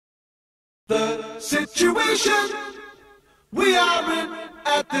The situation we are in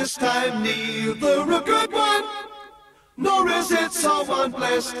at this time, neither a good one, nor is it someone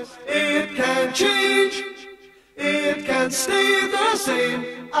blessed. It can change, it can stay the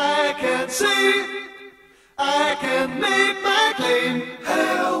same. I can say, I can make my claim.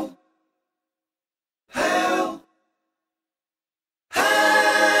 Hell, hell, hell.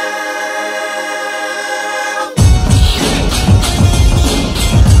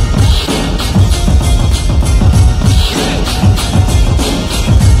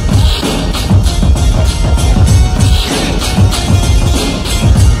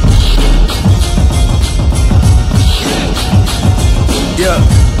 Yeah.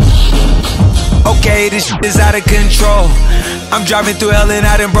 Okay, this shit is out of control. I'm driving through hell and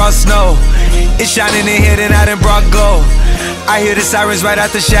I done brought snow. It's shining in here and I done brought glow. I hear the sirens right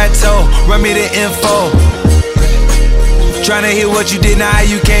out the chateau. Run me the info. Tryna hear what you did, now how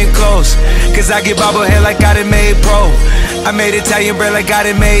you came close. Cause I get bobblehead like I done made pro. I made Italian bread like I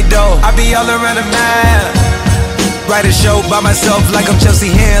done made dough. I be all around the map. Write a show by myself like I'm Chelsea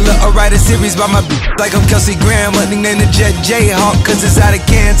Handler, or write a series by my like I'm Kelsey Grammer. Nickname the Jet Jayhawk cause it's out of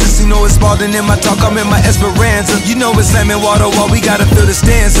Kansas. You know it's Spalding in my talk, I'm in my Esperanza. You know it's slamming water while we gotta fill the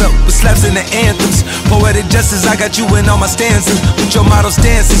stands up with slaps in the anthems. Poetic justice, I got you in all my stanzas with your model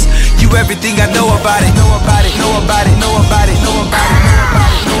stances. You everything I know about it. Know about it, know about it, know about it, know about it, know about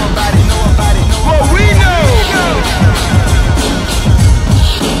it, know about it, know about it, know about it. What we know,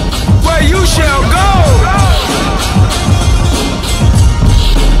 where you shall go.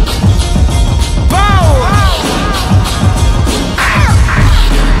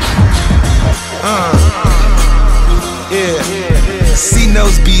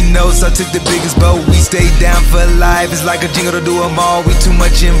 C-notes, B-notes, I took the biggest boat. We stayed down for life. It's like a jingle to do them all. We too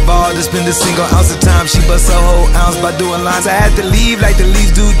much involved to spend a single ounce of time. She bust a whole ounce by doing lines. I had to leave like the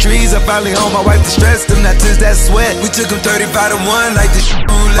leaves do trees. I finally home, I wiped the stress, them not tears, that sweat. We took them 35 to 1 like the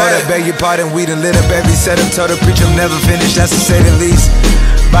roulette. Oh, I beg your pardon, we done lit up every setup. Told the preacher I'm never finished, that's to say the least.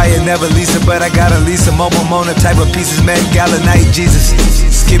 Buy it, never lease it, but I got at least a mobile Mona type of pieces. Met Gala night, Jesus.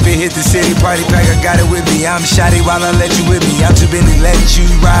 Skip it, hit the city, party pack, I got it with me. I'm shoddy while I let you with me. I'm too busy, let you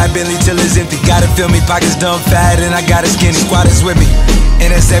ride Billy till it's empty. Gotta fill me, pockets dumb fat, and I got a skinny. Squad is with me,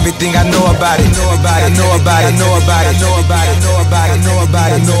 and that's everything I know about it. Know about it, know about it, know about it, know about it, know about it, know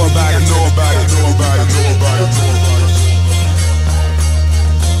about it, know about it, know about it, know about it, know about it, know about it.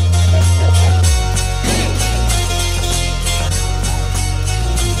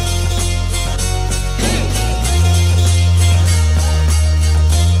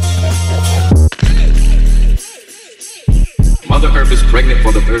 Mother Earth is pregnant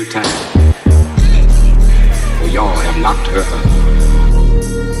for the third time. For y'all have knocked her up.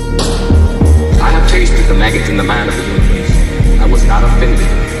 I have tasted the maggots in the mind of the universe. I was not offended.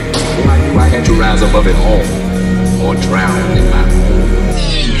 For I knew I had to rise above it all, or drown in my own